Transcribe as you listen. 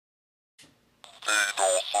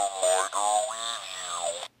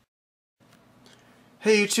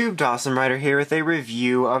Hey YouTube, DosmRider here with a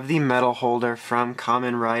review of the medal holder from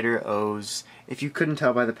Kamen Rider OOO. If you couldn't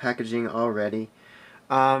tell by the packaging already.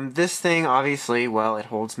 This thing, obviously, well, it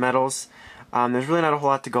holds medals. There's really not a whole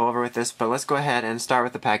lot to go over with this, but let's go ahead and start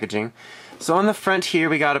with the packaging. So on the front here,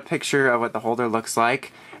 we got a picture of what the holder looks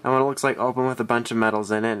like, and what it looks like open with a bunch of medals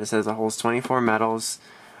in it. It says it holds 24 medals,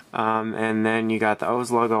 and then you got the OOO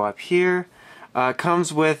logo up here.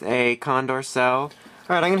 Comes with a condor cell.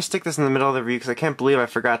 Alright, I'm going to stick this in the middle of the review because I can't believe I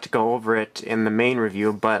forgot to go over it in the main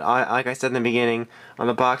review, but like I said in the beginning, on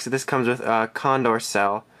the box this comes with a condor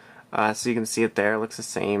cell, so you can see it there. It looks the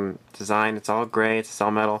same design, it's all gray, it's a cell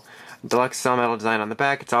metal. Deluxe cell metal design on the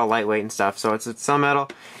back, it's all lightweight and stuff, so it's cell metal,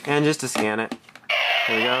 and just to scan it,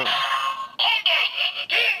 here we go.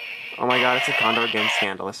 Oh my god, it's a condor again,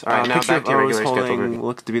 scandalous. Alright, now back to your regular schedule.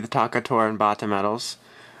 Looks to be the Taka, Tora, and Bata medals.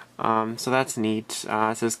 So that's neat.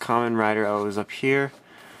 It says Kamen Rider OOO up here.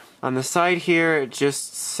 On the side here, it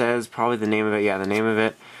just says probably the name of it. Yeah, the name of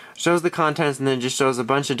it. Shows the contents and then just shows a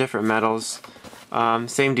bunch of different medals.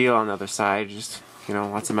 Same deal on the other side. Just, you know,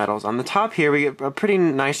 lots of medals. On the top here, we get a pretty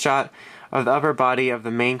nice shot of the upper body of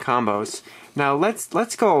the main combos. Now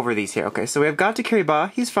let's go over these here. Okay, so we have Gata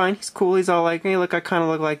Kiriba. He's fine. He's cool. He's all like, hey, look, I kind of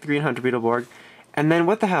look like the Green Hunter Beetleborg. And then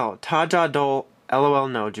what the hell? Taja Dole. LOL,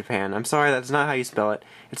 no, Japan. I'm sorry, that's not how you spell it.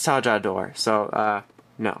 It's Tajador, so,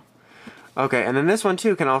 no. Okay, and then this one,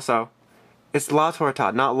 too, can also... It's La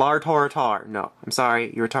Torta, not Lar Toratar. No, I'm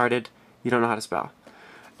sorry, you're retarded. You don't know how to spell.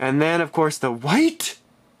 And then, of course, the white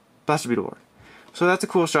Blaster Beetleborg. So that's a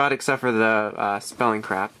cool shot, except for the spelling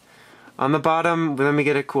crap. On the bottom, then we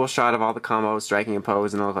get a cool shot of all the combos, striking and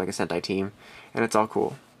pose, and they look like a Sentai team. And it's all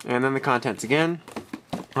cool. And then the contents again.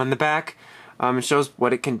 On the back... it shows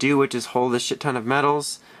what it can do, which is hold a shit ton of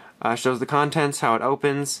medals. Shows the contents, how it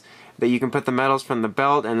opens, that you can put the medals from the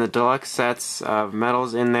belt and the deluxe sets of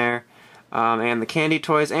medals in there, and the candy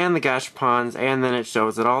toys and the gashapons, and then it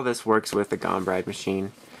shows that all this works with the Gombride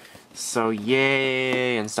machine. So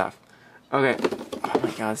yay and stuff. Okay, oh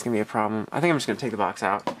my god, it's gonna be a problem. I think I'm just gonna take the box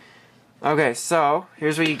out. Okay, so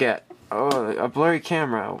here's what you get. Oh, a blurry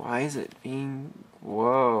camera. Why is it being...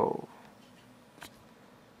 Whoa.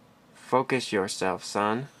 Focus yourself,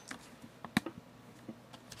 son.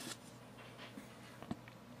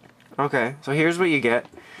 Okay, so here's what you get,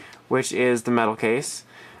 which is the metal case.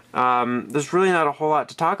 There's really not a whole lot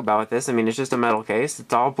to talk about with this. I mean, it's just a metal case.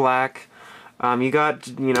 It's all black. You got,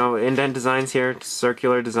 you know, indent designs here,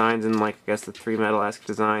 circular designs, and like, I guess the 3-metal-esque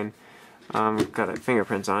design. Got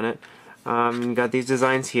fingerprints on it. You got these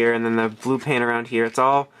designs here, and then the blue paint around here. It's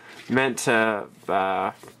all meant to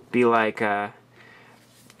be like...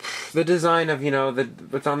 the design of, you know,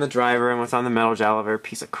 what's on the driver and what's on the metal Jalaver,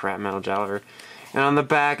 piece of crap metal Jalaver. And on the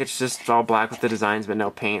back, it's just all black with the designs but no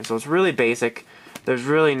paint. So it's really basic. There's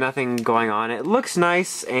really nothing going on. It looks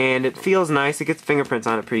nice and it feels nice. It gets fingerprints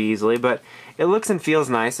on it pretty easily, but it looks and feels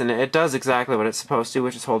nice and it does exactly what it's supposed to,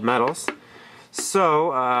 which is hold medals.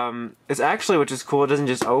 So, it's actually, which is cool, it doesn't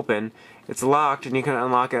just open. It's locked and you can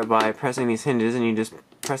unlock it by pressing these hinges and you just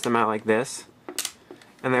press them out like this.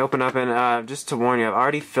 And they open up, and just to warn you, I've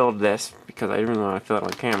already filled this, because I didn't really want to fill it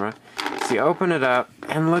on camera. So you open it up,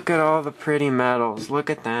 and look at all the pretty medals. Look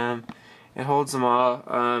at them. It holds them all.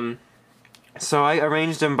 So I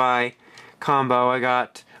arranged them by combo. I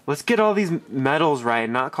got, let's get all these medals right,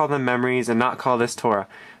 and not call them memories, and not call this Tora.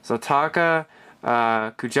 So Taka,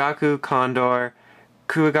 Kujaku, Condor,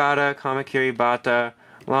 Kuwagata, Kamakiri, Bata,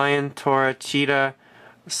 Lion, Tora, Cheetah,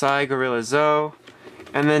 Sai, Gorilla, Zo.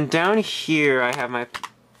 And then down here I have my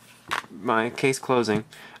case closing.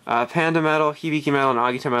 Panda medal, Hibiki medal, and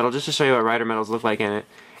Agita medal, just to show you what rider medals look like in it.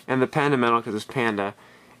 And the Panda medal because it's Panda.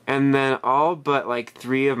 And then all but like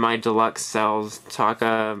 3 of my deluxe cells,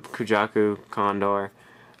 Taka, Kujaku, Condor,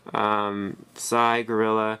 Sai,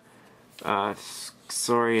 Gorilla,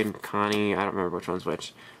 Sori, and Connie, I don't remember which one's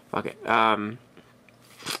which. Fuck it. And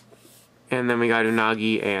then we got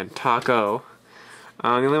Unagi and Taco. The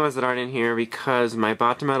only ones that aren't in here because my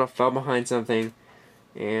Bata medal fell behind something,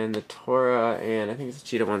 and the Tora and I think it's the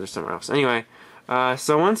Cheetah ones are somewhere else. Anyway,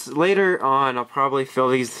 so once later on, I'll probably fill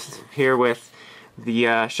these here with the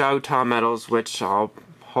Shauta medals, which I'll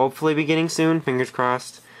hopefully be getting soon, fingers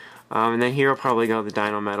crossed. And then here will probably go the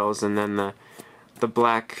Dino medals, and then the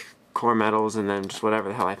black core medals, and then just whatever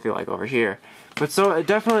the hell I feel like over here. But so it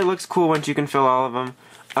definitely looks cool once you can fill all of them.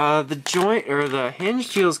 The joint, or the hinge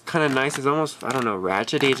feels kind of nice. It's almost, I don't know,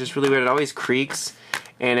 ratchety. It's just really weird. It always creaks,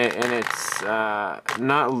 and it's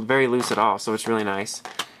not very loose at all, so it's really nice.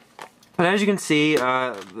 But as you can see,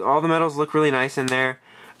 all the medals look really nice in there.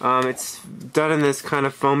 It's done in this kind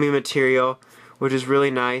of foamy material which is really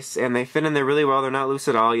nice, and they fit in there really well. They're not loose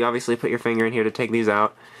at all. You obviously put your finger in here to take these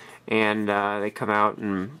out, and they come out,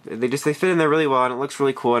 and they fit in there really well, and it looks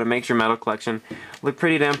really cool, and it makes your metal collection look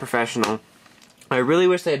pretty damn professional. I really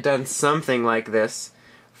wish they had done something like this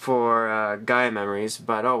for Gaia Memories,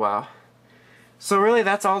 but oh well. So really,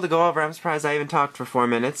 that's all to go over. I'm surprised I even talked for 4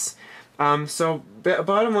 minutes. So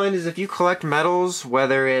bottom line is, if you collect medals,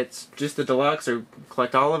 whether it's just the deluxe or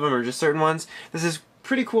collect all of them or just certain ones, this is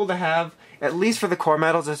pretty cool to have. At least for the core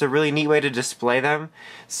medals, it's a really neat way to display them.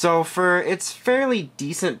 So it's fairly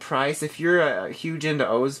decent price. If you're huge into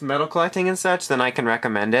O's medal collecting and such, then I can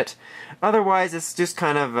recommend it. Otherwise, it's just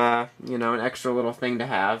kind of you know, an extra little thing to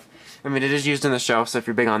have. I mean, it is used in the show, so if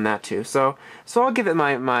you're big on that too. So I'll give it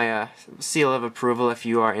my seal of approval if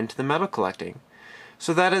you are into the medal collecting.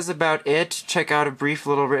 So that is about it. Check out a brief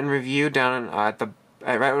little written review down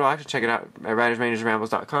check it out at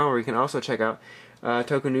ridersrangersrambles.com, where you can also check out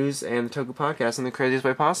Toku News and the Toku Podcast in the craziest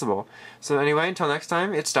way possible. So anyway, until next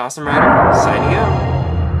time, it's DosmRider signing out.